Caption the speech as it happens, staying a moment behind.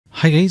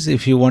Hi guys,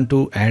 if you want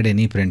to add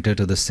any printer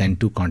to the send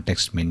to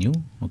context menu,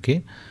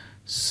 okay,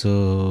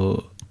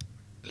 so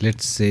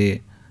let's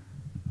say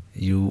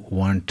you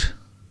want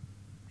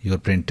your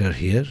printer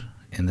here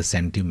in the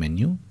send to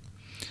menu.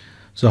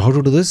 So how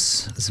to do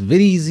this? It's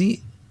very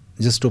easy.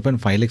 Just open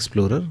File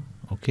Explorer,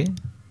 okay,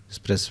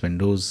 just press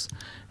Windows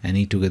and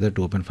E together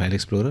to open File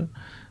Explorer.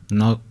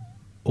 Now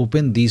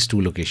open these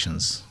two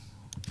locations.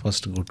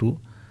 First go to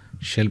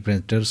Shell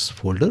Printers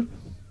folder.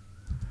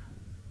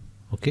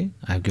 Okay,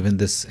 I have given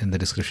this in the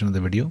description of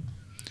the video.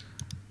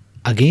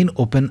 Again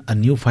open a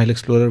new File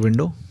Explorer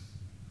window,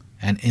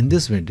 and in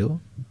this window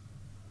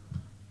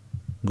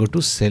go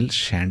to cell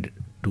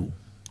send2.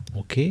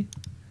 Okay,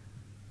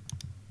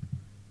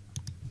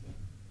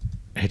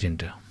 hit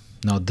enter.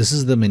 Now this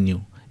is the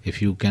menu. If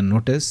you can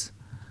notice,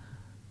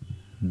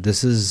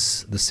 this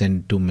is the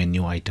send to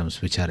menu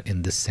items which are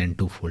in the send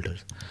to folder.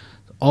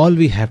 All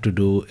we have to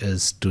do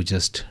is to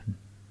just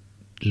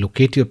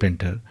locate your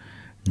printer,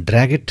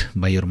 drag it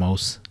by your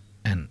mouse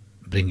and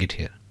bring it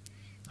here.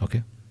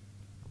 Okay,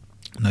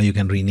 now you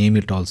can rename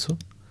it also.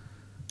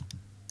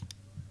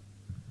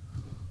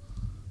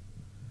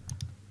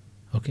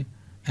 Okay,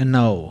 and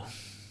now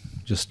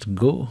just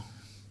go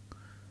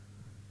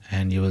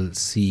and you will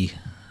see,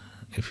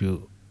 if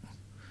you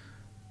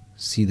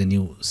see the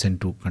new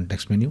send to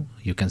context menu,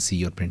 you can see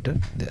your printer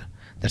there.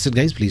 That's it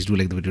guys. Please do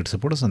like the video to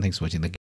support us, and thanks for watching the